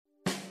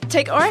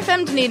Take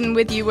ORFM Dunedin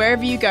with you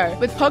wherever you go,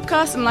 with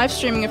podcasts and live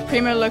streaming of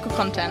Primo local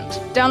content.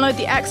 Download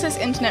the Access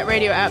Internet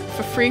Radio app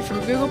for free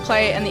from Google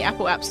Play and the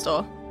Apple App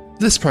Store.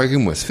 This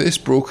programme was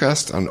first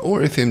broadcast on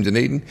ORFM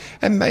Dunedin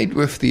and made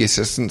with the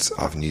assistance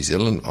of New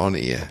Zealand On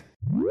Air.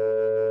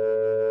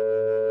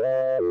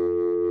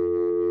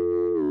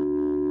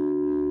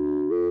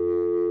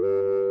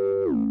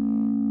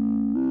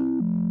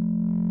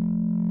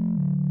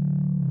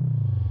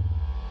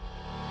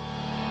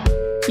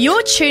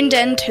 You're tuned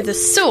in to The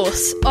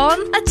Source on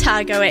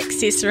Otago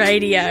Access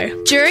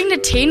Radio. During the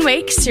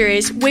 10-week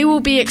series, we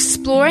will be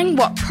exploring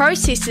what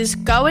processes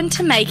go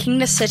into making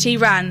the city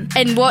run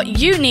and what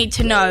you need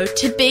to know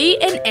to be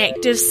an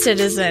active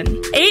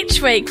citizen.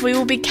 Each week, we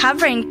will be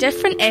covering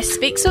different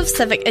aspects of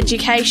civic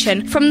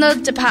education, from the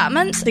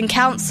departments and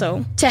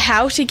council to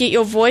how to get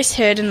your voice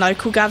heard in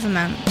local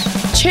government.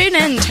 Tune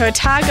in to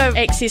Otago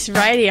Access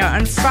Radio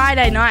on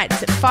Friday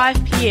nights at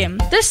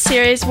 5pm. This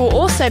series will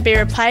also be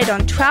replayed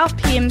on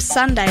 12pm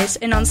Sundays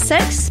and on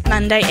 6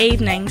 Monday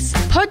evenings.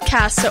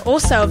 Podcasts are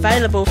also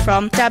available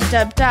from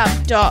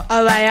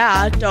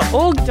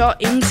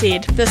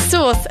www.oar.org.nz. The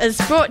Source is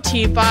brought to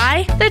you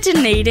by the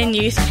Dunedin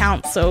Youth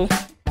Council.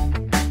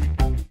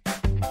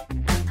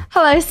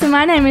 Hello, so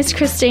my name is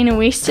Christina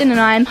Weston and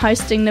I am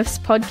hosting this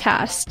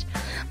podcast.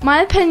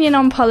 My opinion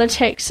on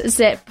politics is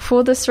that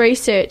before this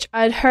research,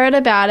 I'd heard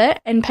about it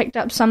and picked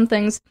up some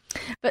things,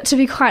 but to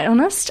be quite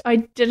honest, I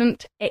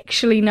didn't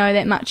actually know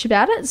that much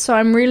about it, so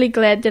I'm really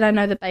glad that I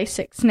know the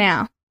basics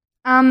now.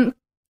 I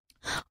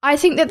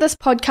think that this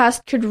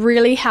podcast could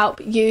really help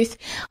youth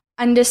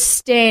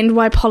understand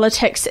why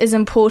politics is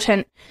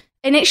important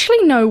and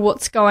actually know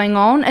what's going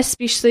on,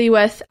 especially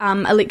with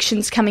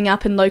elections coming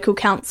up in local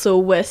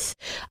council, with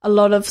a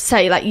lot of,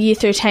 say, like Year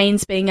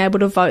 13s being able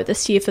to vote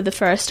this year for the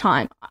first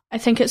time. I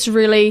think it's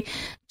really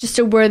just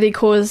a worthy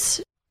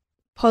cause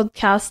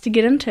podcast to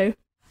get into.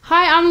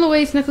 Hi, I'm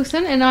Louise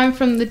Nicholson and I'm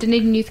from the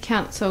Dunedin Youth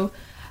Council.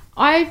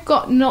 I've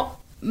got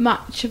not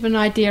much of an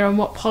idea on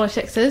what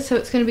politics is, so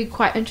it's going to be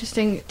quite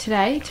interesting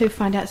today to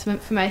find out some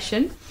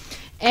information.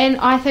 And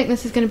I think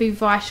this is going to be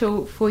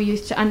vital for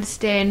youth to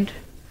understand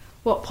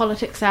what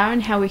politics are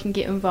and how we can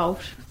get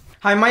involved.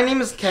 Hi, my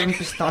name is Kevin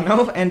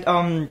Cristano,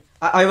 and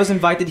I was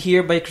invited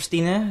here by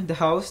Christina, the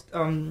host.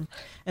 And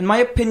my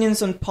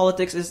opinions on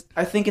politics is,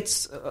 I think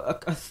it's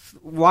a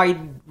wide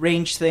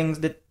range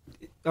things that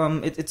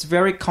it's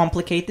very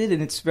complicated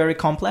and it's very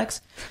complex.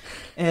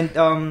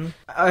 And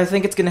I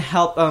think it's going to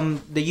help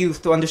the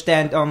youth to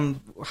understand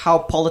how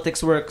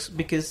politics works,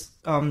 because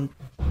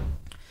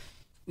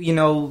you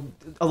know,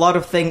 a lot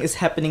of things is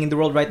happening in the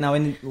world right now,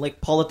 and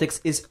like politics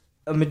is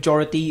a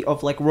majority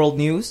of like world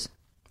news.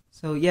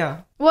 So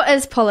yeah. What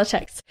is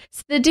politics?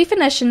 So the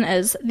definition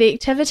is the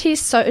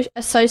activities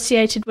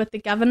associated with the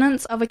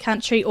governance of a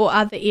country or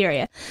other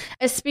area,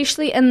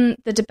 especially in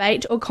the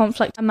debate or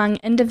conflict among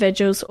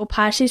individuals or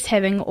parties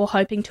having or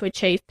hoping to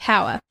achieve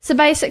power. So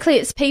basically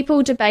it's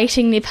people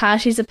debating their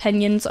party's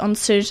opinions on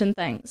certain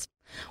things.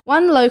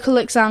 One local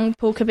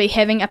example could be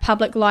having a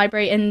public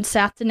library in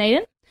South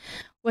Dunedin,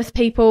 with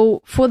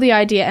people for the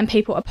idea and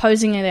people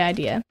opposing the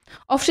idea.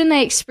 Often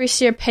they express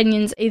their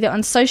opinions either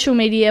on social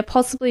media,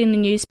 possibly in the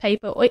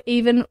newspaper, or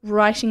even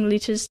writing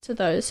letters to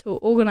those who are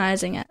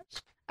organising it.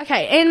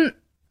 Okay, and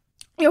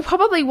you're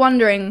probably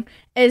wondering,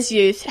 as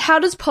youth, how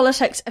does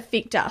politics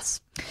affect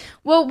us?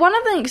 Well, one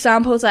of the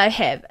examples I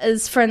have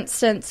is, for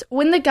instance,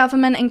 when the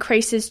government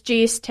increases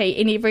GST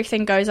and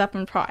everything goes up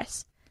in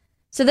price.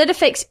 So that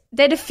affects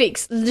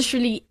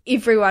literally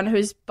everyone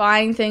who's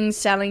buying things,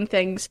 selling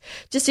things,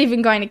 just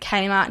even going to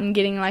Kmart and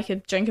getting like a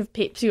drink of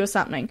Pepsi or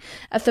something.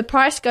 If the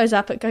price goes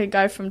up, it could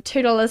go from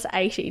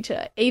 $2.80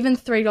 to even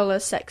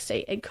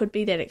 $3.60. It could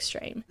be that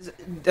extreme.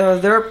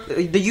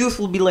 The youth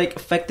will be like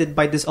affected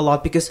by this a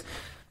lot, because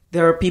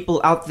there are people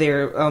out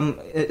there,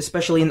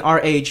 especially in our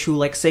age, who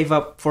like save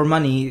up for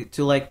money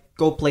to like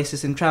go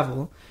places and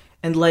travel.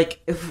 And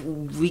like if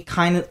we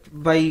kind of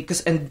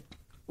and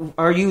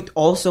our youth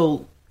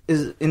also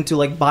is into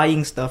like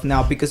buying stuff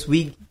now because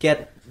we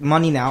get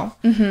money now.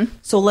 Mm-hmm.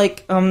 So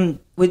like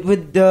with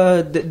if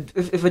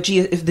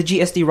the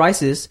GST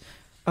rises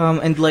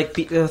and like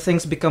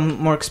things become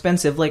more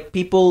expensive, like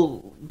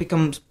people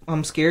become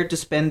scared to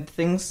spend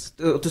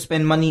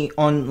money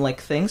on like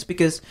things,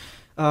 because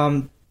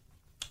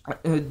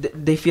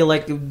they feel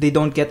like they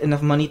don't get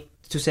enough money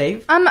to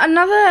save.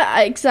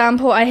 Another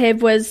example I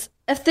had was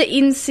if the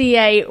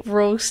NCA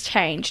rules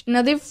changed.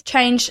 Now they've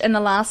changed in the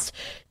last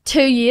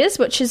 2 years,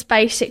 which is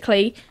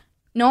basically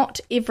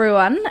not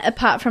everyone,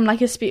 apart from like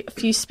a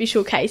few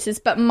special cases,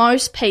 but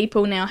most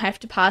people now have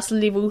to pass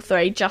level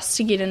 3 just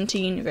to get into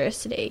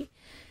university.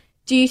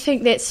 Do you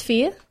think that's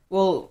fair?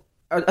 Well,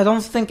 I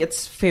don't think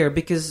it's fair,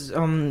 because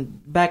I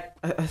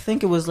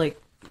think it was like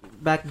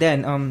back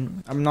then,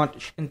 I'm not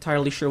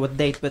entirely sure what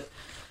date, but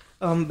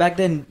back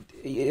then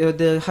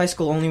the high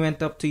school only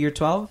went up to year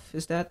 12.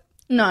 Is that?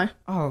 No.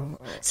 Oh.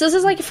 So this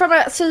is like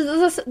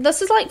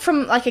this is like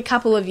from like a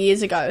couple of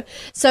years ago.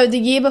 So the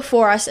year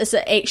before us is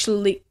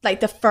actually like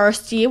the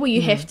first year where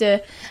you have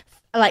to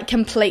like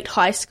complete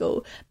high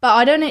school. But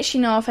I don't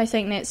actually know if I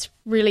think that's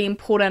really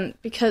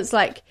important because,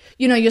 like,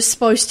 you know, you're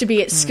supposed to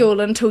be at school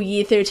until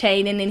year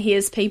 13 and then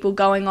here's people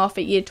going off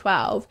at year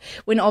 12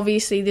 when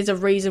obviously there's a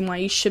reason why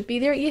you should be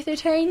there at year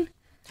 13.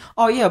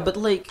 Oh yeah, but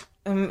like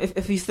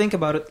if you think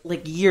about it,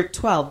 like year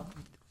 12,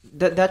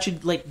 that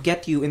should like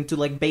get you into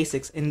like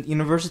basics in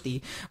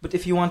university. But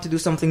if you want to do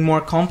something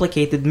more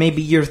complicated,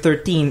 maybe year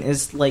 13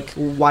 is like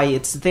why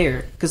it's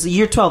there, because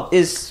year 12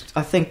 is,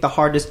 I think, the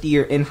hardest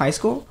year in high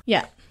school.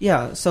 Yeah.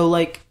 Yeah, so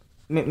like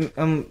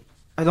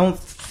I don't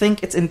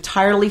think it's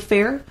entirely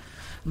fair,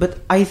 but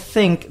I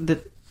think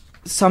that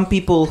some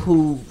people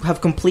who have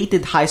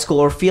completed high school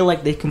or feel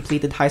like they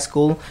completed high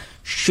school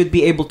should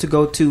be able to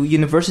go to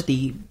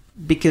university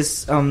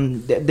because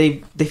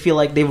they feel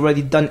like they've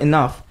already done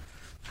enough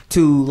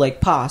to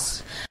like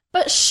pass.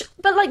 But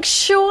like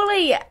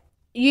surely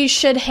you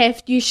should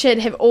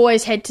have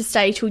always had to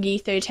stay till year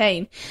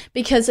 13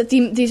 because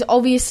there's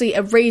obviously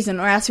a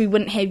reason, or else we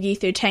wouldn't have year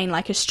 13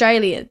 like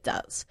Australia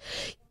does.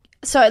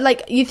 So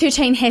like year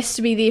 13 has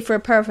to be there for a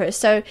purpose.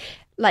 So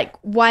like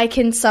why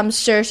can some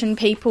certain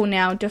people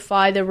now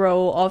defy the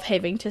rule of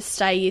having to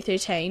stay year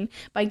 13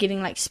 by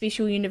getting like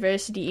special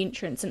university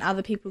entrance and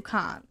other people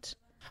can't?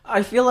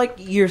 I feel like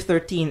year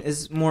 13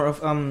 is more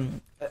of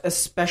a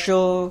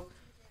special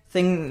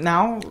thing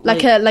now,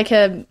 like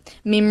a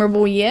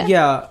memorable year.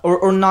 Yeah,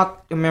 or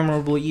not a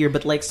memorable year,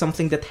 but like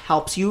something that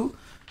helps you.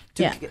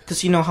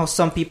 Because you know how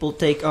some people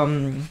take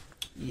an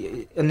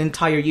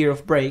entire year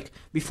of break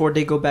before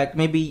they go back.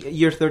 Maybe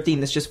year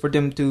 13 is just for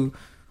them to,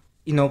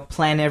 you know,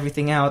 plan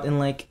everything out and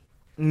like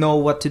know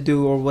what to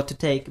do or what to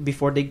take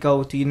before they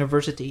go to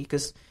university.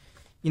 Because,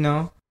 you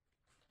know.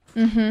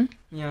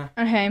 Yeah.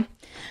 Okay.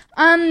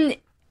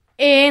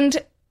 And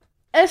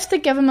if the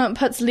government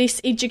puts less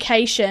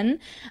education,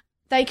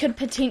 they could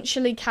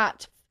potentially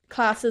cut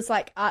classes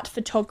like art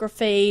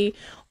photography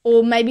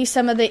or maybe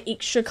some of the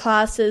extra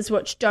classes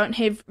which don't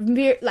have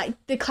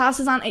the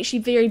classes aren't actually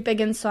very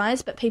big in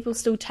size, but people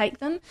still take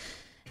them.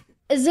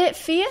 Is that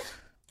fair?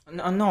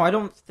 No, I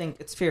don't think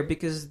it's fair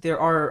because there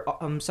are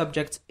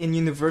subjects in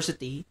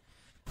university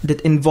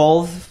that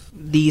involve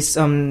these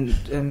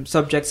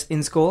subjects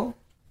in school.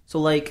 So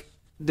like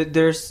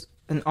there's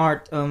an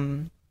art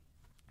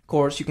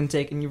course you can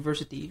take in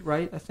university,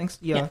 right? I think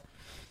yeah.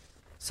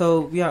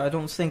 So yeah, I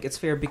don't think it's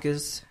fair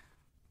because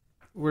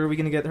where are we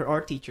going to get our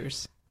art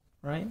teachers,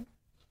 right?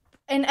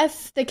 And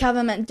if the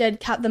government did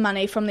cut the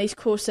money from these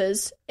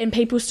courses and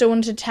people still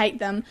wanted to take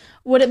them,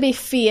 would it be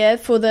fair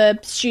for the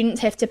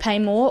students have to pay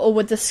more, or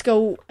would the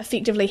school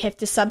effectively have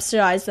to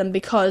subsidise them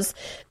because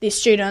their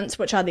students,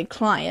 which are their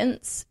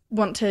clients,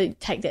 want to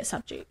take that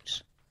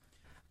subject?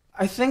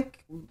 I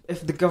think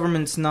if the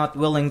government's not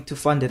willing to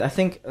fund it, I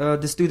think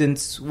the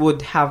students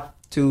would have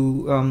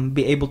to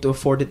be able to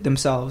afford it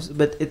themselves.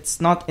 But it's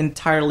not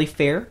entirely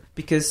fair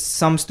because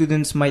some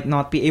students might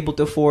not be able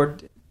to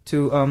afford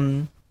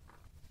to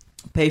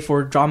pay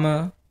for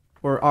drama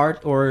or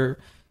art or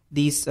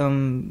these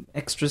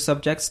extra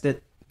subjects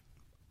that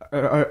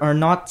are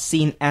not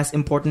seen as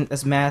important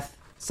as math,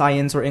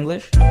 science, or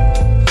English.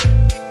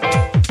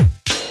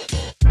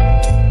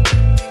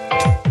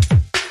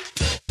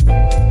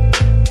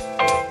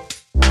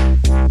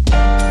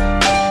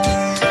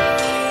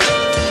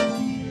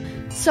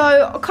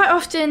 So quite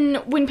often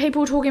when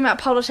people are talking about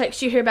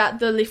politics, you hear about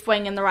the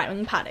left-wing and the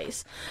right-wing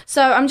parties.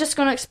 So I'm just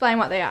going to explain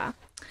what they are.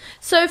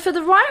 So for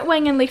the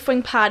right-wing and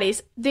left-wing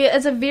parties, there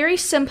is a very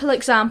simple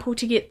example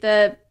to get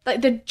the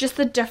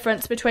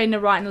difference between the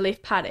right and the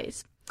left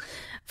parties.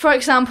 For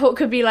example, it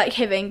could be like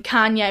having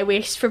Kanye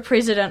West for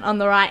president on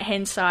the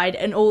right-hand side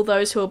and all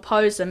those who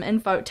oppose him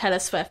and vote Taylor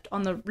Swift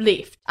on the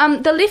left.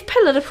 The left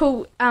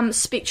political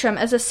spectrum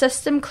is a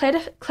system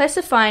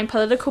classifying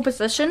political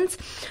positions,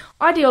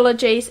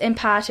 ideologies and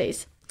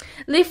parties.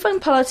 Left-wing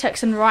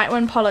politics and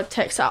right-wing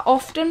politics are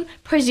often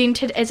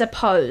presented as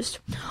opposed,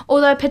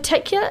 although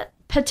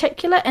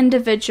particular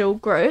individual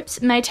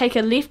groups may take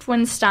a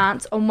left-wing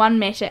stance on one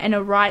matter and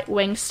a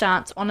right-wing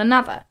stance on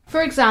another.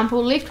 For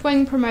example,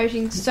 left-wing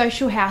promoting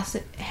social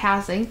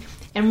housing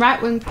and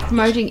right-wing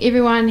promoting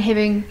everyone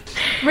having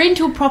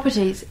rental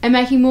properties and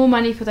making more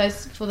money for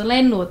the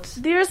landlords.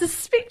 There is a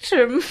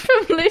spectrum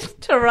from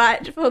left to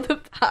right for the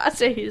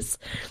parties.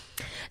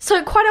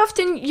 So quite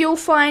often you'll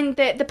find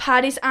that the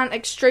parties aren't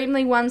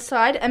extremely one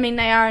side. I mean,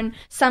 they are in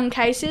some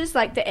cases,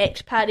 like the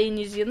ACT Party in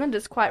New Zealand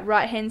is quite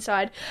right-hand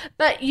side.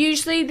 But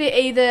usually they're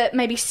either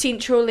maybe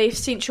central left,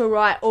 central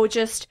right, or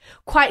just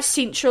quite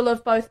central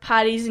of both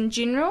parties in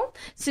general.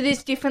 So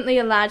there's definitely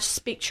a large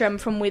spectrum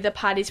from where the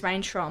parties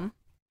range from.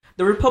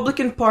 The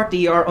Republican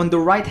Party are on the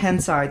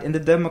right-hand side and the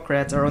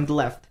Democrats are on the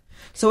left.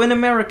 So in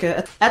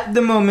America, at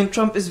the moment,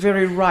 Trump is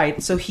very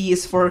right, so he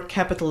is for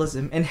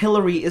capitalism, and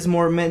Hillary is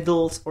more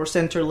middle or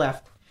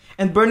center-left.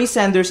 And Bernie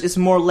Sanders is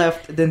more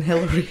left than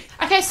Hillary.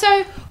 Okay,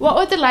 so what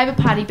would the Labour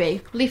Party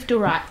be, left or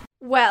right?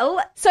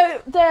 Well,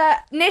 so the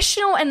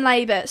National and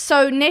Labour.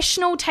 So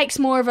National takes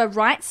more of a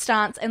right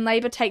stance and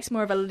Labour takes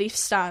more of a left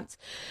stance.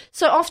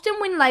 So often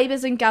when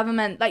Labour's in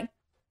government, like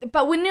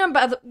but when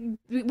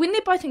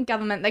they're both in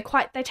government,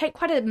 they take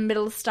quite a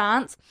middle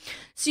stance.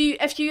 So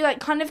if you like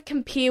kind of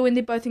compare when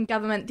they're both in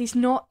government, there's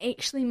not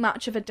actually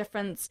much of a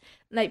difference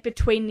like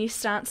between their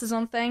stances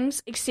on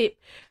things, except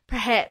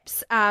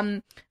perhaps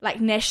like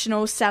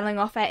National selling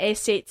off our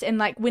assets, and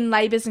like when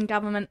Labour's in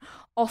government,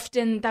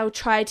 often they'll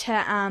try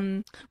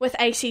to with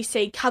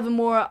ACC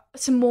cover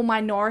some more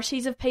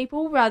minorities of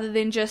people rather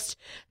than just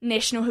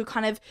National, who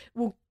kind of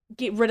will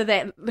get rid of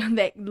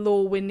that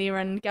law when they're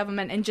in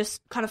government and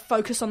just kind of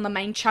focus on the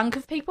main chunk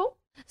of people.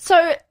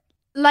 So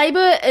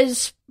Labour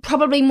is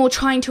probably more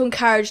trying to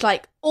encourage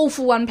like all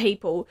for one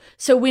people.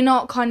 So we're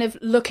not kind of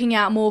looking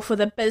out more for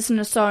the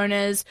business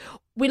owners.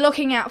 We're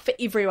looking out for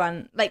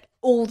everyone, like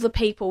all the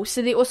people.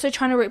 So they're also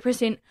trying to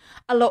represent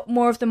a lot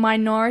more of the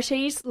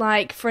minorities.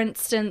 Like, for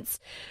instance,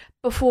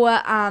 before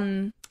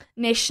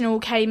National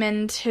came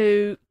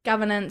into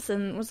governance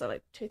in, was it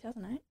like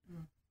 2008?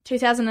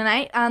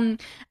 2008,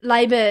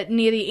 Labour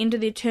near the end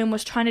of their term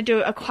was trying to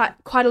do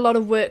quite a lot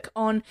of work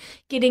on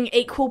getting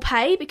equal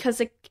pay,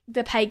 because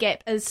the pay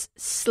gap has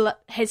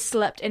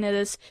slipped and it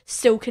is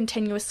still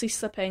continuously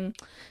slipping.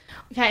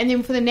 Okay, and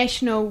then for the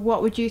National,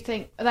 what would you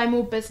think? Are they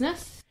more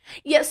business?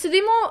 Yeah, so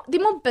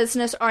they're more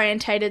business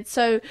orientated.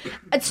 So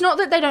it's not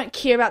that they don't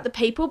care about the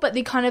people, but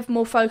they're kind of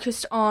more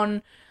focused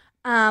on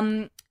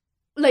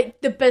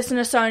like the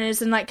business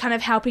owners and like kind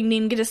of helping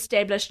them get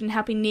established and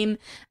helping them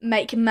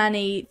make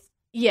money.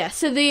 Yeah,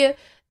 so they're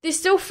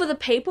still for the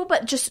people,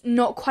 but just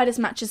not quite as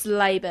much as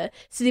Labour.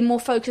 So they're more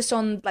focused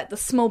on like the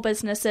small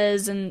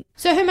businesses. And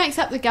so who makes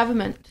up the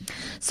government?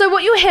 So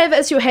what you'll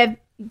have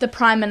the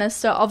Prime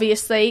Minister,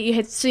 obviously. You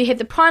have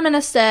the Prime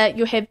Minister,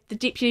 you'll have the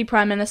Deputy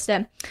Prime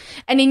Minister,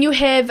 and then you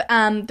have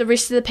the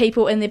rest of the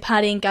people in their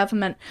party and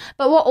government.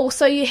 But what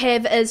also you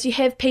have is you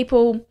have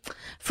people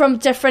from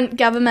different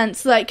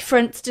governments. Like, for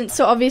instance,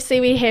 so obviously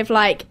we have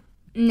like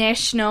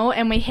National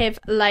and we have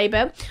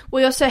Labour.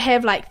 We also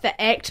have like the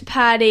ACT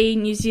Party,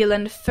 New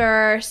Zealand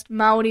First,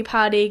 Māori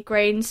Party,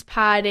 Greens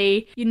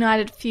Party,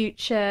 United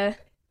Future.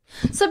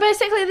 So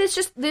basically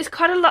there's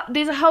quite a lot,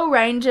 there's a whole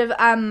range of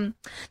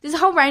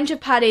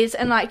parties,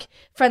 and like,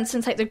 for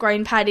instance, like the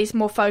Green Party's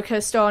more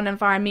focused on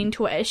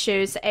environmental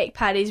issues, the ACT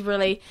Party's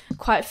really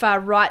quite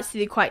far right, so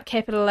they're quite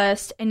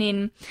capitalist, and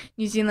then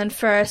New Zealand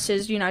First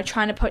is, you know,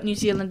 trying to put New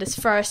Zealanders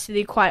first, so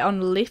they're quite on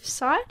the left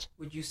side.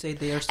 Would you say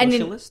they are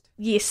socialist?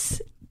 Yes,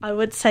 I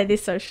would say they're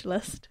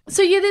socialist.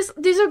 So yeah,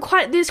 there's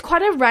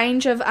quite a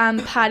range of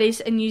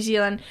parties in New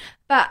Zealand,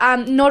 but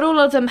not all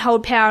of them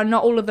hold power.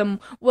 Not all of them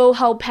will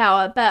hold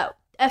power. But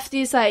if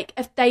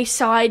they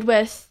side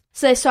with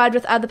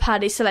other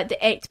parties, so like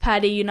the ACT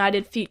Party,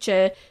 United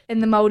Future,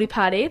 and the Māori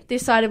Party, they're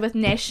sided with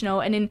National,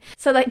 and then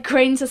so like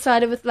Greens are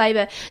sided with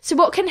Labour. So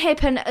what can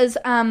happen is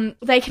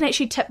they can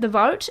actually tip the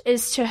vote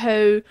as to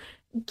who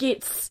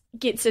gets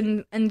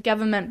in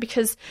government,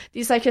 because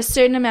there's like a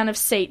certain amount of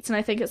seats, and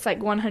I think it's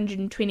like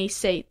 120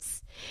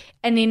 seats,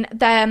 and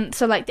then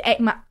so like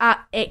the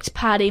ACT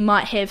Party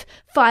might have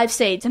 5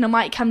 seats, and it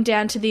might come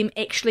down to them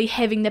actually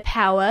having the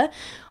power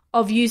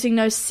of using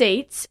those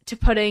seats to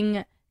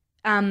putting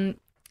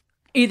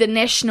either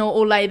National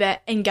or Labour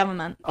in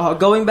government.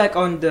 Going back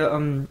on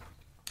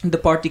the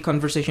party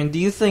conversation, do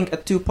you think a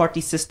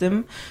 2-party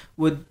system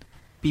would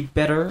be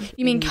better?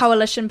 You mean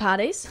coalition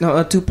parties? No,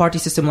 a 2-party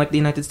system like the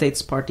United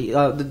States party.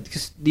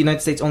 Because the United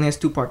States only has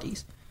 2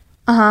 parties.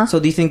 Uh-huh. So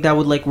do you think that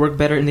would like work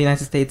better in the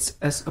United States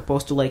as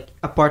opposed to like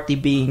a party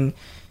being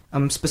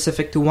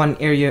specific to one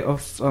area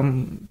of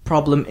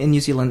problem in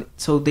New Zealand?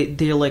 So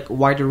they're like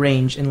wider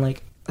range, and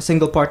like a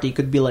single party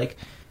could be like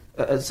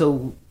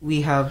so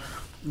we have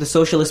the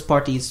socialist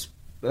parties,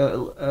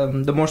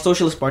 the more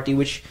socialist party,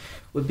 which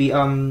would be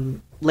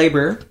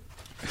Labour.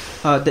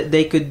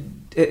 They could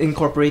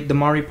incorporate the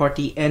Māori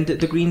Party and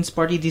the Greens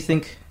Party. Do you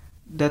think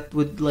that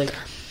would like...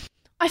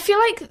 I feel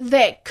like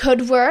that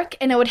could work,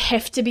 and it would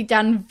have to be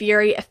done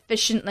very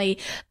efficiently,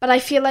 but I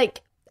feel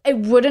like it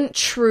wouldn't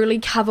truly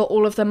cover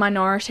all of the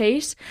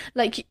minorities.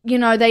 Like, you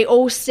know, they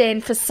all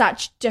stand for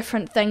such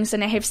different things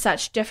and they have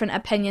such different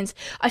opinions.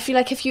 I feel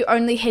like if you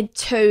only had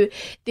 2,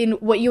 then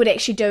what you would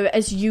actually do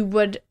is you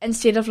would,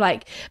 instead of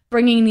like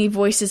bringing their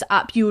voices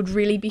up, you would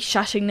really be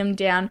shutting them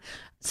down.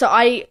 So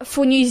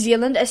for New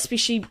Zealand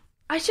especially,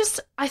 I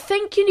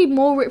think you need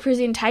more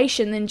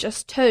representation than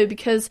just 2,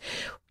 because,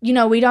 you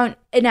know,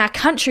 in our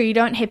country, you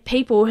don't have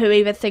people who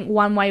either think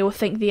one way or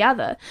think the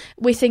other.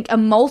 We think a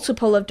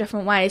multiple of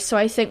different ways. So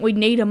I think we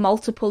need a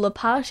multiple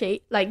parties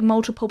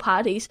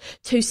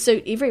to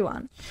suit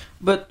everyone.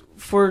 But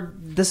for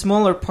the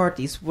smaller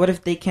parties, what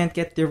if they can't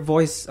get their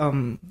voice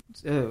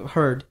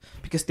heard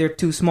because they're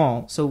too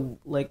small? So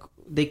like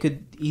they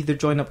could either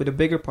join up with a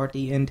bigger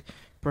party, and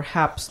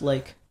perhaps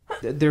like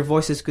their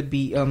voices could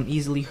be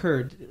easily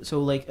heard.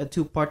 So like a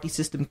 2-party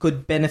system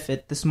could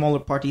benefit the smaller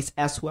parties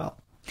as well.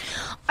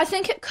 I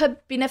think it could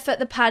benefit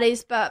the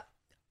parties, but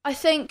I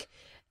think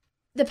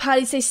the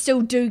parties, they still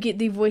do get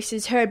their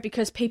voices heard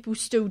because people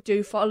still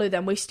do follow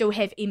them. We still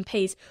have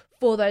MPs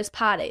for those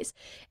parties.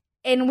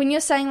 And when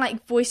you're saying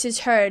like voices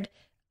heard,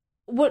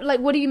 what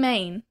do you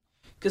mean?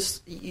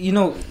 Because,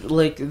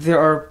 like, there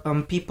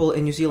are people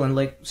in New Zealand,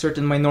 like,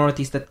 certain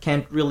minorities that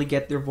can't really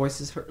get their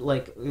voices heard.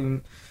 Like,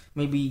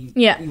 maybe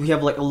we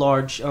have, like, a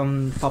large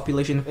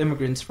population of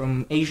immigrants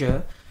from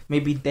Asia.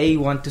 Maybe they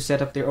want to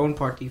set up their own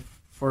party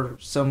for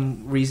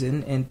some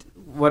reason. And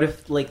what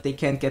if, like, they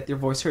can't get their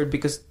voice heard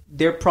because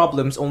their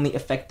problems only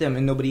affect them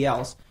and nobody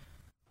else?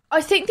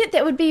 I think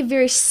that would be a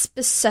very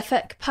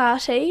specific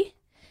party.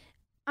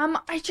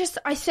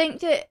 I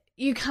think that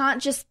you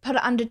can't just put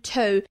it under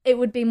two. It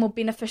would be more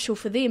beneficial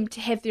for them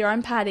to have their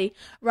own party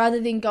rather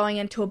than going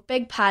into a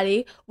big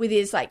party where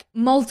there's like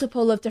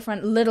multiple of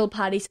different little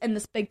parties in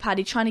this big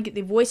party trying to get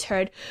their voice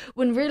heard,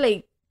 when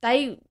really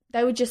they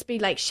would just be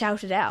like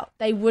shouted out.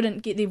 They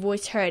wouldn't get their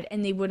voice heard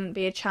and there wouldn't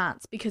be a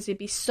chance because there'd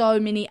be so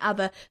many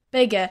other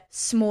bigger,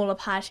 smaller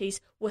parties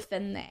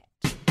within that.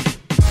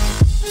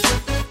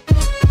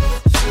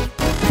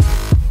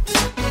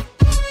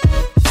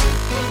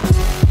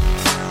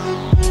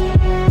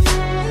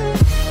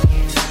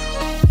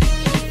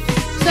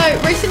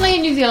 So recently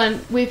in New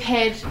Zealand,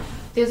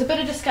 there's a bit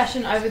of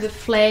discussion over the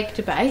flag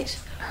debate.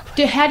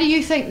 How do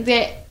you think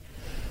that,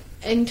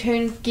 in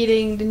turn,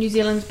 getting the New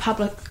Zealand's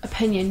public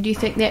opinion, do you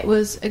think that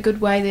was a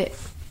good way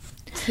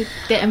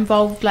that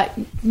involved like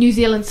New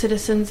Zealand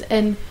citizens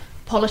in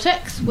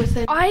politics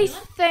within? I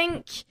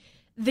think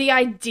the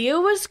idea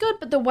was good,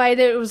 but the way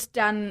that it was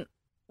done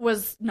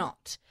was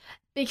not.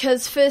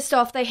 Because first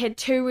off, they had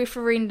two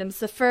referendums.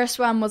 The first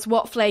one was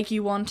what flag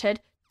you wanted.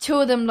 Two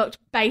of them looked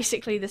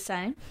basically the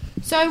same.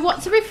 So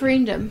what's a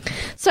referendum?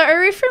 So a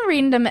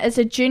referendum is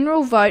a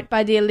general vote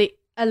by the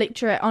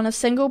electorate on a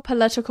single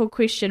political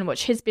question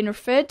which has been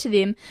referred to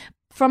them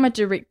from a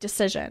direct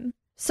decision.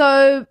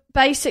 So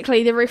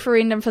basically the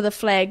referendum for the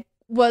flag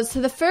so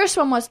the first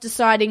one was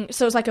deciding,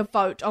 so it was like a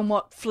vote on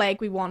what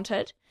flag we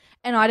wanted.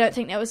 And I don't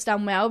think that was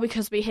done well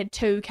because we had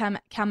two come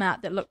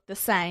out that looked the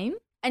same.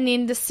 And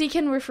then the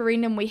second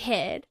referendum we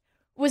had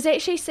was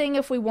actually seeing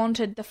if we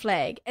wanted the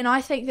flag. And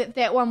I think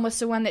that one was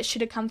the one that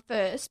should have come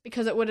first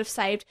because it would have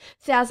saved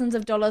thousands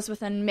of dollars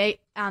within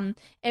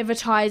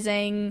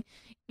advertising,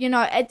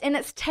 and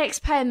it's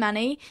taxpayer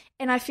money.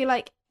 And I feel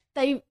like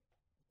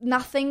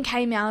nothing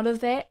came out of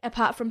that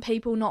apart from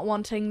people not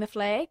wanting the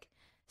flag.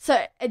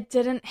 So it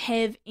didn't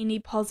have any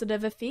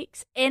positive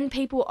effects. And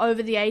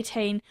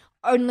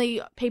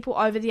only people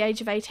over the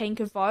age of 18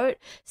 could vote.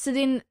 So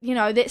then,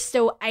 that's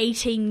still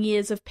 18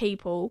 years of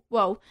people.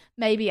 Well,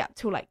 maybe up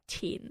to like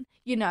 10,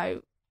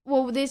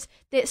 that's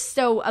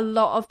still a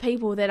lot of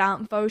people that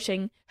aren't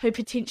voting who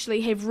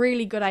potentially have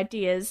really good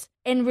ideas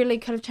and really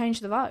could have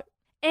changed the vote.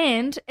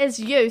 And as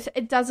youth,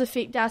 it does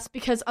affect us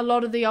because a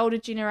lot of the older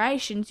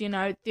generations,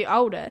 they're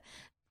older.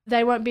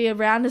 They won't be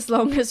around as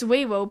long as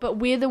we will, but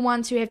we're the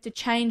ones who have to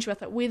change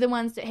with it. We're the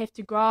ones that have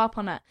to grow up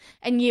on it.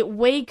 And yet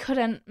we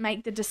couldn't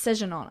make the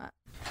decision on it.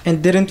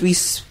 And didn't we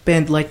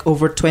spend like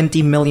over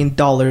 $20 million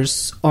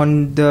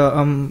on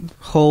the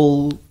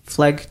whole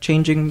flag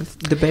changing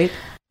debate?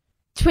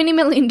 $20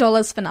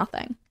 million for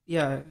nothing.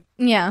 Yeah.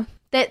 Yeah.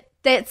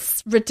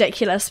 That's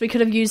ridiculous. We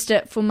could have used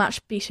it for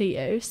much better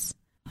use.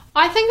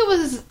 I think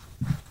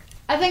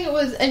it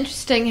was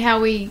interesting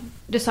how we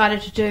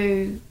decided to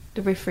do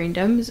the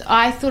referendums.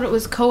 I thought it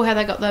was cool how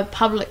they got the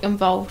public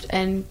involved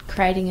in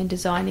creating and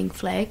designing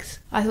flags.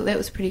 I thought that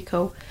was pretty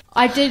cool.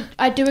 I do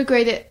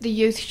agree that the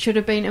youth should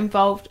have been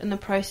involved in the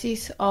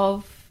process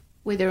of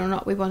whether or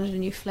not we wanted a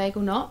new flag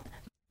or not.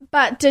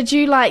 But did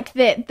you like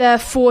that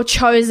the four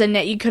chosen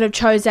that you could have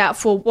chose out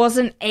for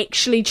wasn't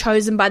actually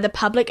chosen by the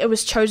public? It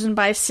was chosen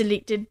by a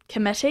selected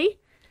committee?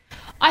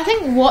 I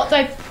think what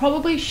they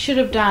probably should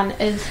have done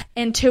is...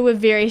 And two were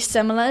very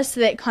similar,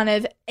 so that kind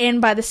of... And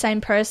by the same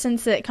person,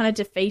 so that kind of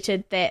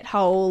defeated that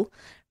whole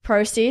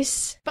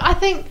process. But I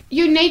think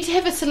you need to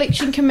have a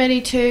selection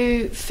committee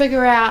to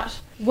figure out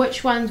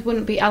which ones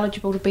wouldn't be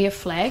eligible to be a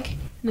flag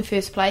in the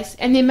first place.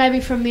 And then maybe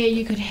from there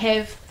you could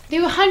have...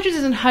 There were hundreds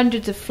and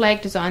hundreds of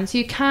flag designs, so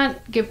you can't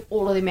give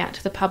all of them out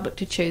to the public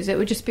to choose. It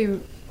would just be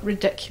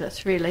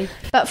ridiculous, really.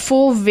 But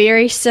four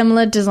very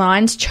similar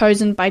designs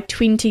chosen by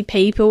 20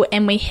 people,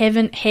 and we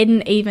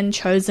hadn't even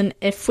chosen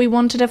if we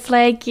wanted a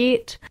flag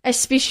yet,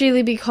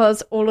 especially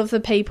because all of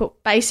the people,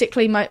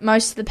 basically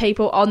most of the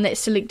people on that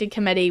selected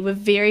committee were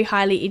very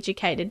highly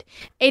educated,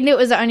 and it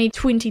was only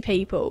 20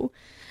 people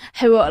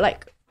who were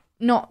like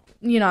not,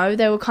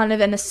 they were kind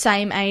of in the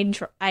same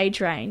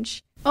age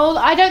range. Oh,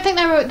 I don't think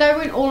they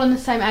weren't all in the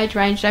same age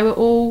range. They were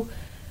all,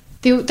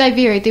 they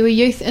varied. There were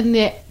youth in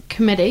that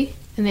committee,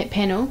 in that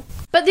panel.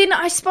 But then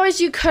I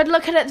suppose you could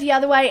look at it the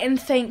other way and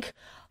think,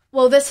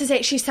 well, this is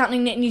actually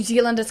something that New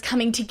Zealand is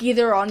coming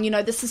together on.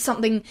 This is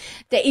something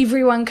that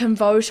everyone can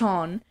vote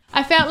on.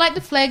 I felt like the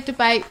flag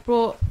debate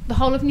brought the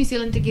whole of New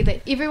Zealand together.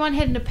 Everyone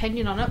had an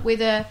opinion on it,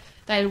 whether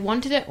they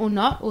wanted it or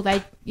not, or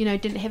they,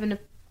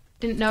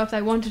 didn't know if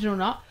they wanted it or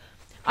not.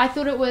 I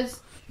thought it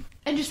was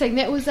interesting.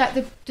 That was like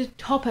the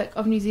topic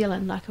of New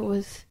Zealand. Like it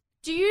was.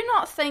 Do you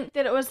not think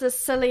that it was a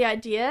silly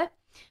idea?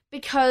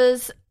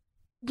 Because,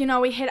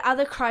 we had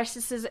other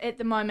crises at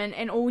the moment,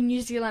 and all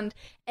New Zealand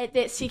at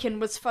that second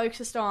was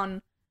focused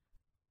on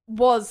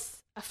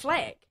was a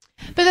flag.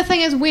 But the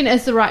thing is, when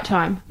is the right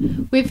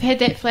time? We've had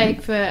that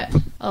flag for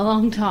a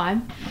long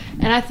time.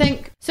 And I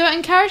think... So it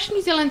encouraged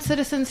New Zealand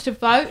citizens to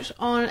vote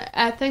on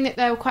a thing that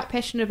they were quite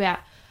passionate about.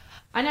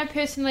 I know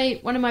personally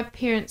one of my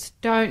parents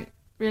don't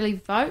really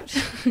vote.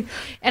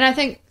 And I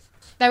think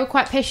they were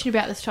quite passionate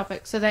about this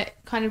topic. So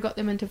that kind of got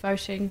them into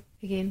voting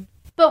again.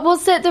 But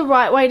was that the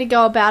right way to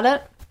go about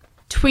it?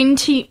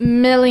 $20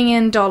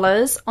 million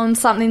on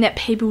something that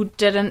people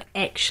didn't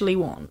actually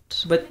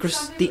want. But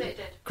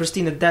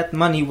Christina, that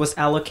money was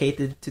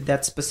allocated to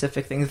that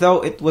specific thing.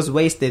 Though it was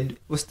wasted, it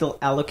was still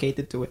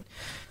allocated to it.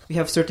 We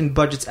have certain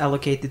budgets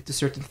allocated to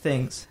certain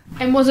things.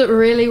 And was it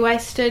really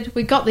wasted?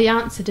 We got the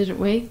answer, didn't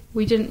we?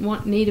 We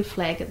didn't need a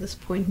flag at this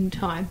point in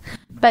time.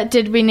 But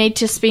did we need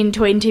to spend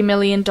 $20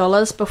 million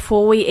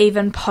before we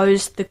even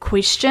posed the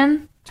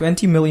question?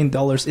 $20 million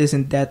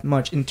isn't that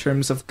much in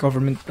terms of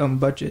government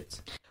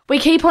budgets. We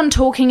keep on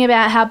talking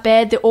about how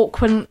bad the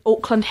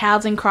Auckland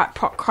housing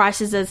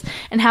crisis is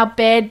and how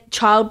bad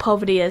child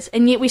poverty is,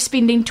 and yet we're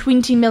spending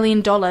 $20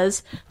 million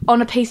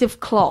on a piece of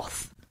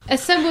cloth. A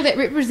symbol that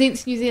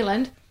represents New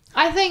Zealand.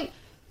 I think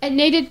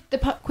the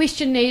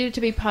question needed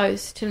to be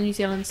posed to New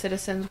Zealand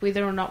citizens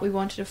whether or not we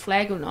wanted a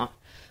flag or not.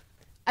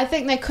 I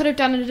think they could have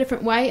done it a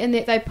different way in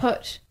that they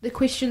put the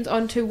questions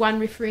onto one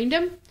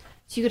referendum.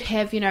 So you could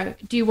have,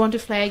 do you want a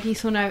flag,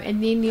 yes or no,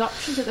 and then the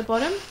options at the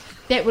bottom.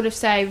 That would have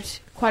saved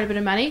quite a bit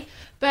of money.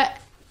 But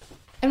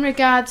in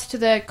regards to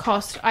the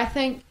cost, I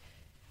think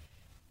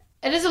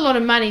it is a lot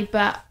of money,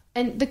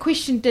 and the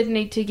question did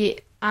need to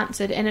get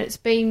answered, and it's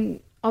been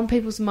on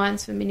people's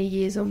minds for many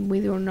years on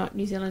whether or not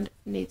New Zealand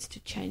needs to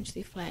change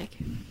their flag.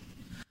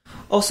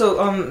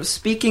 Also,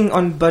 speaking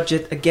on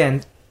budget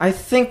again, I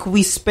think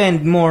we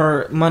spend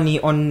more money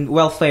on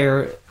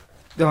welfare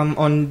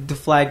on the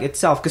flag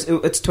itself, because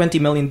it's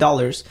 $20 million,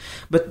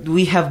 but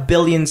we have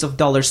billions of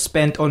dollars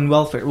spent on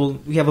welfare. Well,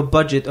 we have a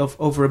budget of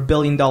over $1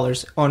 billion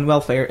on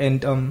welfare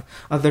and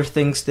other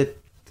things that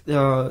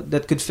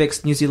could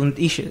fix New Zealand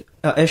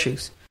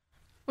issues.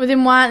 Well,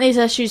 then why aren't these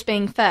issues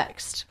being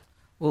fixed?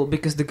 Well,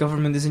 because the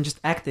government isn't just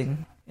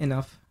acting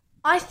enough.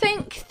 I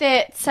think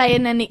that, say,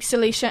 in the next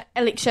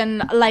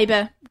election,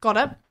 Labour got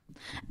it,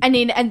 and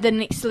the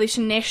next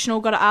election, National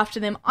got it after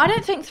them. I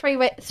don't think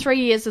 3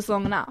 years is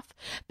long enough.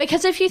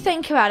 Because if you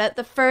think about it,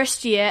 the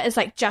first year is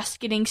just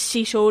getting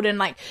settled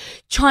and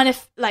trying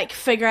to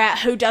figure out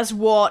who does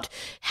what,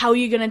 how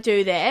you're going to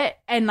do that,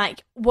 and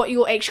what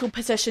your actual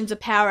positions of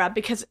power are,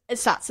 because it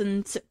starts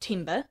in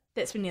September.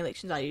 That's when the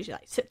elections are usually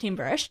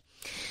September-ish.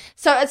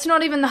 So it's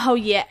not even the whole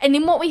year. And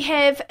then what we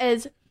have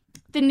is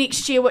the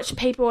next year, which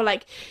people are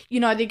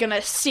they're going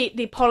to set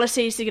their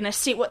policies, they're going to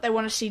set what they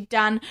want to see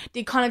done.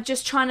 They're kind of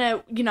just trying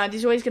to,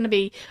 there's always going to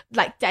be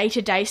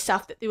day-to-day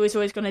stuff that they're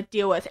always going to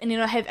deal with. And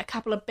then I'll have a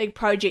couple of big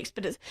projects,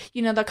 but it's,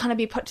 they'll kind of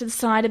be put to the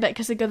side a bit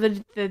because they've got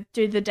to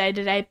do the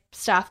day-to-day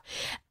stuff.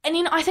 And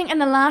then I think in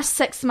the last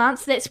 6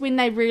 months, that's when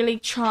they really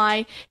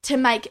try to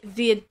make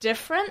their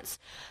difference.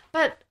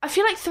 But I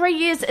feel 3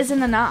 years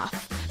isn't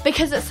enough,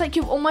 because it's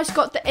you've almost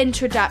got the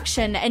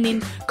introduction and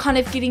then kind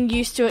of getting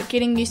used to it,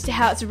 getting used to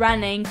how it's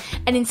running,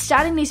 and then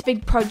starting these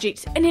big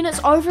projects, and then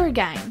it's over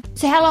again.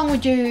 So how long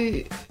would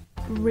you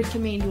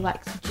recommend or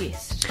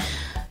suggest?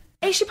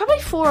 Actually, probably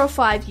 4 or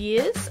 5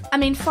 years. I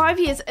mean, 5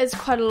 years is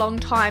quite a long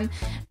time.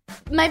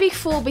 Maybe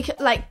 4, because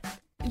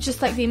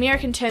just the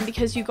American term,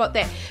 because you got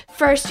that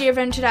first year of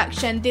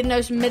introduction, then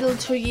those middle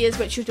 2 years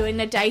which you're doing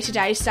the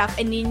day-to-day stuff,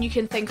 and then you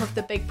can think of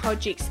the big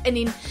projects, and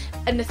then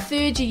in the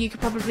third year you could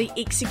probably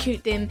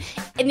execute them,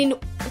 and then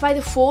by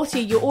the fourth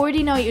year you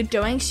already know what you're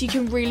doing, so you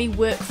can really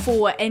work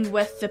for and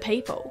with the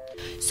people.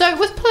 So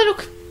with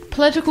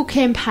political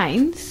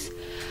campaigns,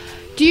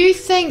 do you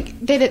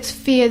think that it's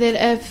fair that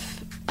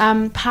if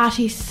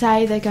parties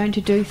say they're going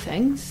to do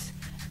things,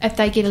 if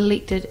they get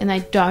elected and they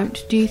don't,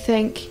 what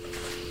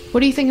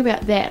do you think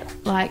about that?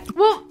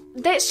 Well,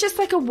 that's just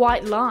a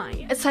white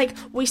lie. It's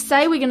we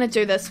say we're going to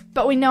do this,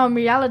 but we know in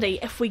reality,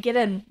 if we get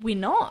in, we're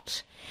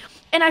not.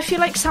 And I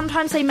feel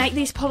sometimes they make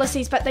these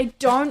policies, but they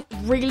don't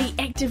really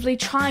actively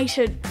try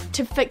to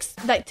fix,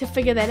 to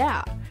figure that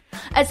out.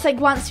 It's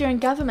once you're in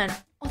government,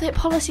 that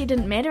policy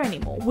didn't matter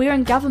anymore. We're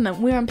in government,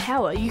 we're in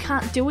power. You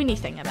can't do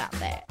anything about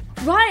that.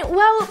 Right,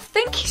 well,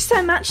 thank you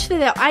so much for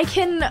that. I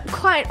can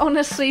quite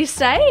honestly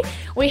say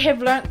we have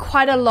learnt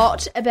quite a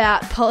lot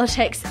about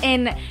politics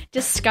and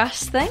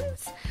discuss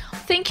things.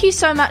 Thank you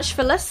so much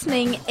for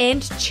listening,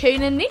 and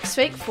tune in next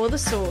week for The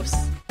Source.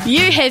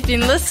 You have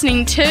been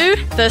listening to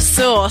The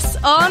Source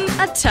on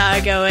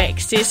Otago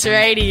Access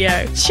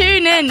Radio.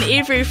 Tune in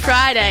every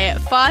Friday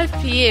at 5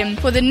 p.m.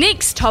 for the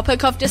next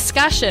topic of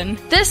discussion.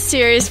 This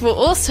series will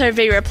also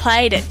be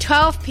replayed at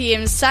 12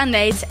 p.m.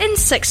 Sundays and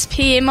 6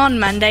 p.m. on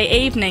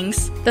Monday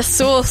evenings. The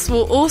Source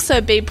will also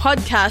be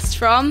podcast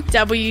from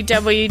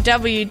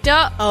www.oar.org.nz.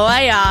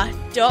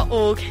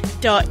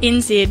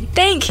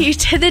 Thank you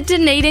to the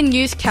Dunedin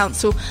Youth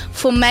Council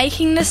for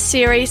making this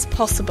series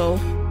possible.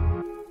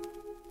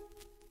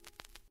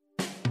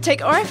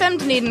 Take ORFM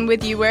Dunedin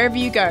with you wherever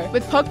you go,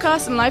 with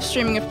podcasts and live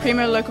streaming of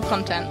premier local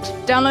content.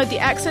 Download the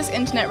Access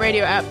Internet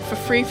Radio app for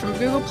free from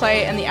Google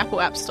Play and the Apple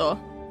App Store.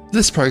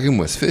 This program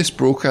was first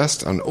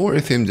broadcast on OAR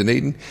FM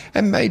Dunedin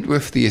and made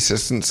with the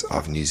assistance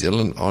of New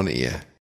Zealand On Air.